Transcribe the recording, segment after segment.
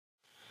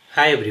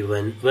Hi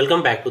everyone,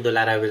 welcome back to the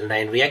Laravel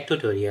 9 React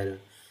tutorial.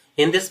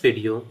 In this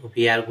video,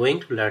 we are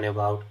going to learn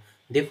about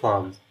the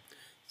forms.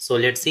 So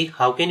let's see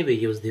how can we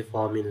use the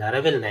form in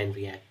Laravel 9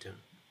 React.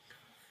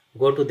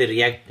 Go to the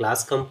React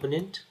class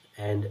component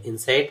and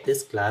inside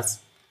this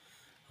class,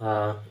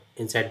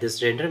 inside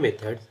this render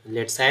method,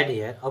 let's add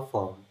here a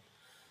form.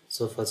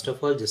 So first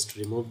of all, just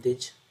remove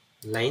these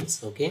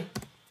lines, okay?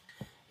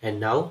 And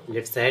now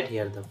let's add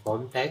here the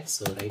form tag.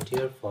 So write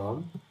here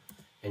form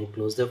and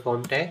close the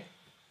form tag.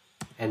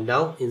 And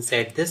now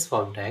inside this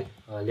form tag,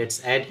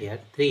 let's add here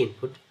three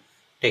input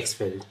text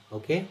field.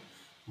 Okay,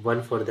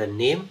 one for the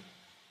name,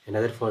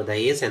 another for the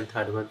age, and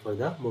third one for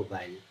the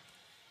mobile.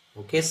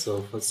 Okay,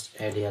 so first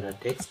add here a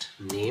text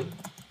name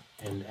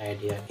and add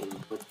here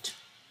input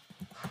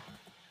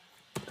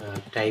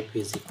type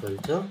is equal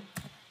to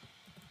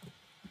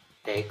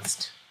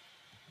text.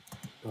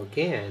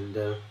 Okay,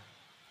 and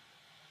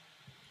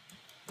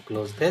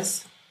close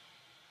this,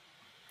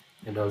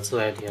 and also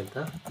add here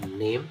the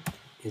name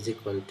is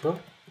equal to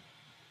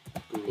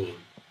name.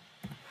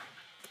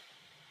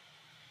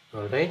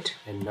 Alright,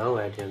 and now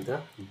add here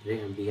the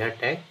br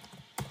tag.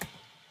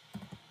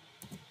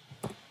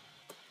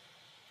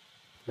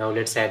 Now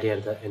let's add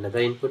here the another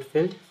input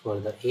field for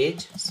the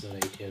age. So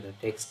write here the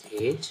text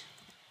age,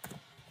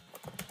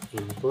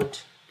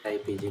 input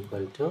type is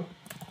equal to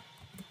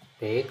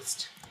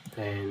text,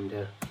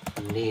 and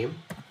name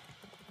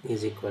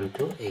is equal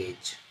to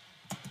age.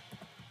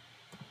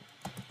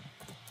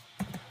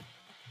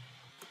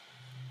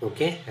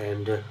 Okay,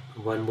 and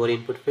one more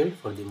input field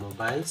for the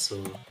mobile.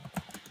 So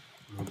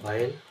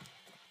mobile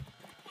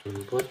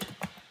input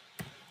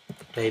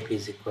type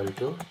is equal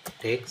to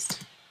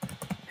text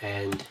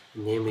and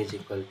name is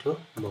equal to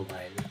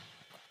mobile.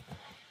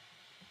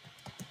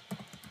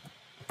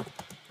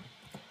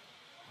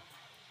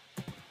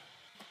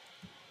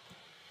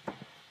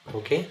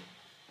 Okay,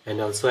 and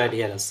also add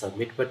here a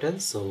submit button.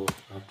 So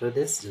after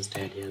this, just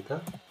add here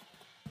the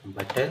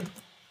button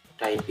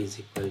type is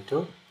equal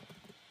to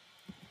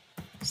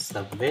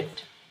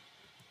submit,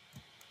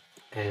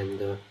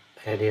 and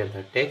add here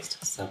the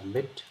text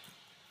submit.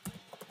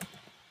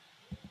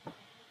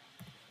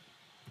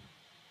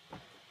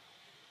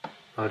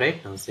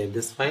 Alright, now save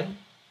this file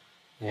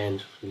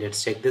and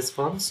let's check this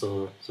form.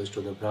 So switch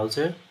to the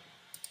browser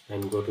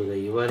and go to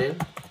the URL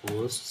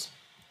posts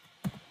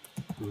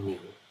new.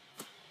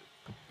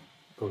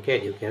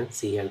 Okay, you can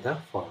see here the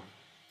form.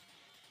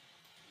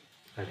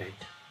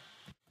 Alright,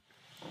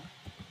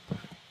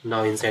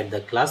 now inside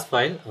the class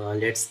file,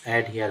 let's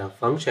add here a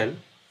function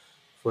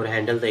for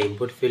handle the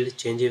input field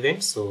change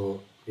event.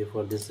 So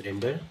before this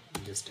render,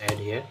 just add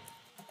here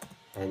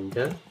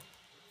handle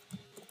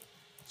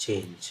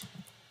change.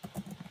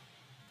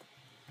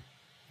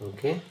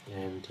 Okay,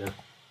 and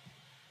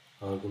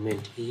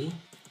argument e,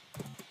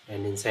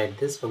 and inside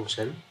this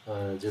function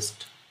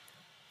just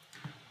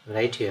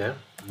write here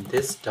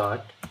this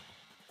dot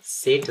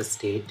set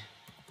state,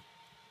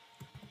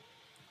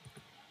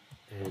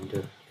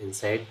 and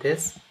inside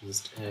this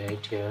just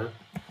write here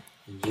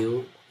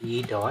u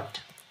e dot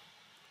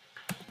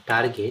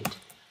target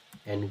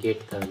and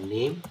get the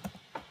name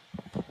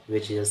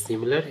which is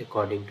similar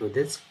according to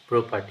this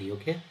property.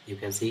 Okay, you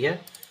can see here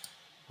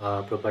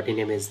property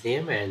name is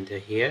name, and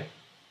here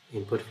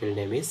input field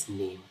name is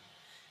name,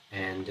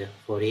 and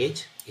for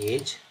age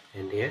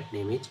and here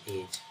name is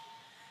age,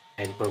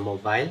 and for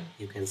mobile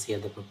you can see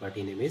the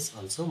property name is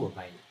also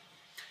mobile.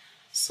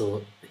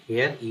 So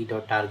here e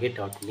dot target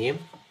dot name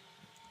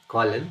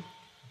colon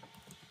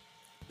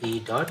e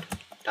dot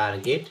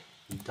target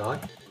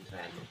dot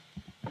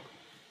value.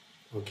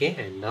 Okay,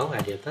 and now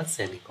add here the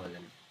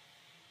semicolon.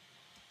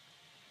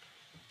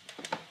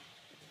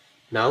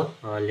 Now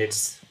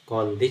let's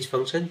call this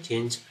function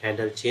change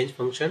handle change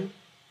function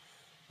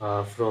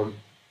from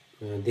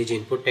this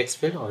input text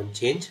field on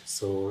change.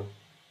 So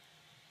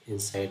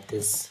inside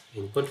this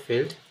input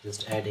field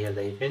just add here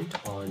the event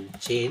on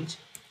change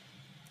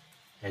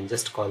and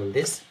just call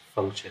this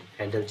function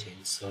handle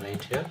change. So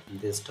right here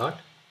this dot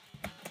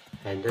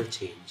handle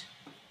change.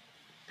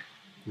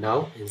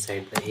 Now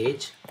inside the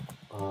age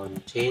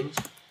on change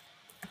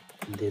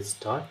this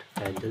dot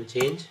handle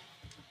change,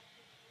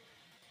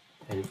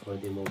 and for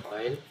the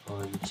mobile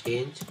on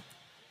change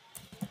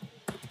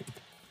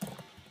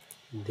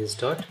this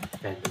dot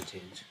handle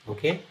change.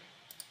 Okay,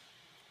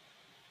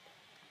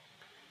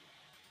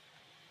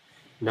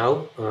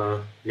 now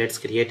let's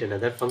create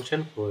another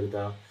function for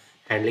the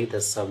handling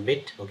the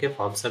submit. Okay,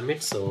 form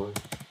submit. So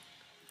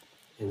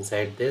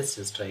inside this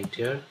just write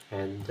here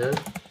handle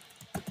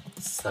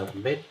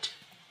submit.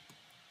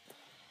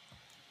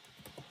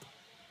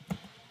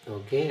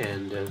 Okay,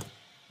 and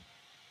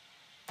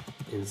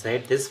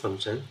inside this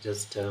function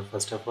just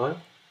first of all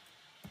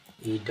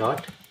e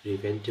dot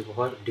prevent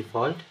default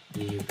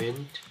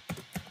prevent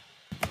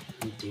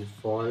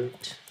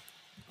default,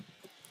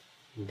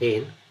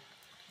 then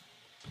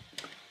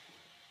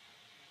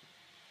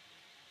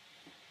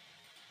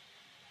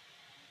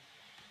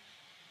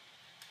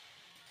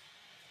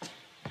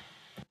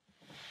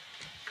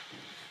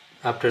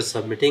After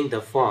submitting the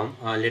form,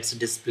 let's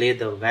display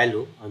the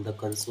value on the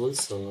console.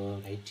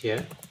 So right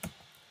here,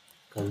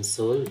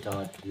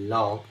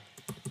 console.log,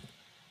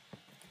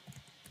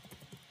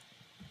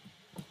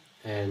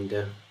 and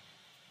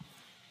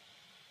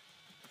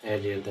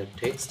add here the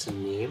text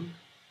name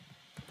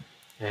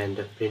and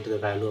print the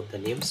value of the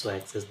name. So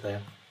access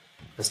the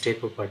state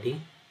property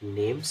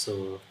name.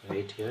 So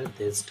right here,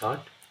 this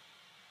dot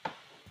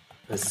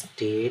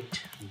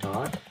state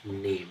dot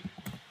name.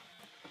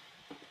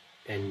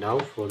 And now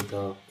for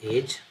the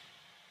age,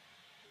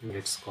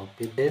 let's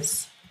copy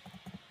this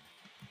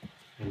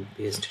and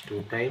paste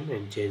 2 times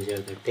and change here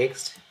the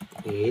text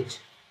age,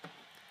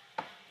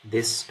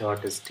 this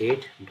dot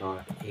state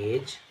dot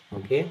age,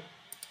 okay,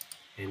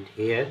 and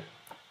here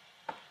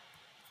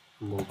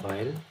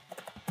mobile,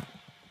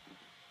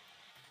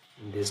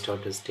 this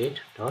dot state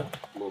dot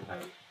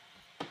mobile.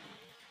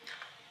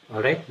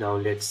 Alright, now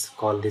let's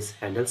call this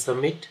handle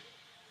submit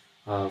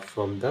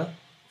from the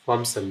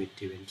form submit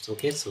events.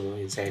 Okay, so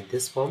inside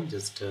this form,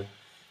 just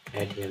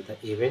add here the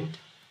event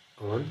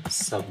on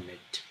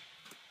submit,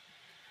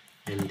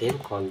 and then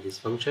call this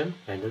function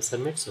handle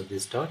submit. So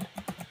this dot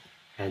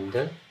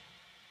handle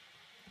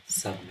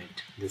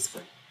submit, this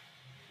one.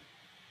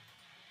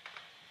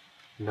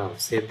 Now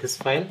save this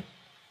file.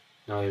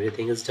 Now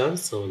everything is done,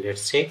 so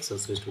let's check. So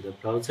switch to the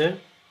browser,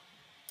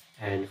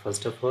 and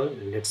first of all,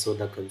 let's show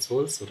the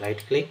console. So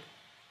right click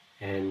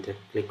and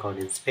click on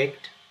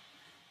inspect.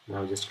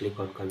 Now just click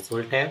on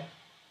console tab.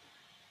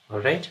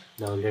 Alright,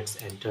 now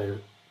let's enter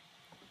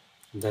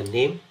the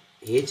name,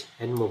 age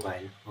and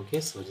mobile. Okay,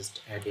 so just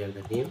add here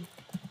the name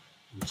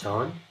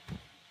John,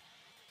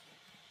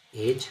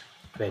 age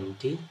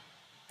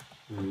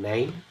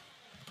 29,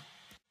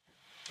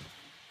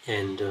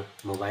 and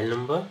mobile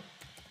number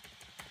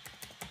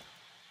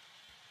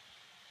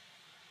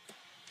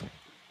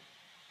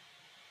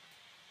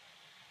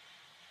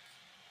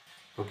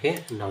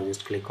okay. Now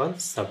just click on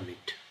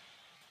submit,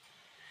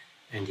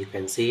 and you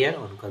can see here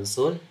on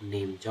console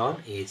name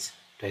John, age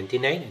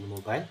 29, and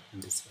mobile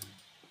this one.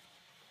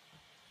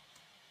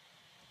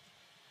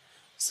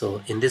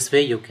 So in this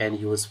way you can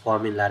use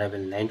form in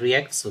Laravel 9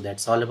 React. So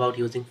that's all about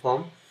using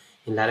form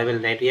in Laravel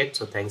 9 React.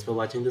 So thanks for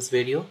watching this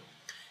video,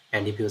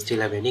 and if you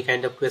still have any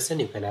kind of question,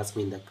 you can ask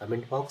me in the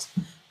comment box.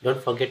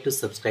 Don't forget to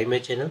subscribe my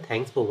channel.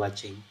 Thanks for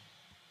watching.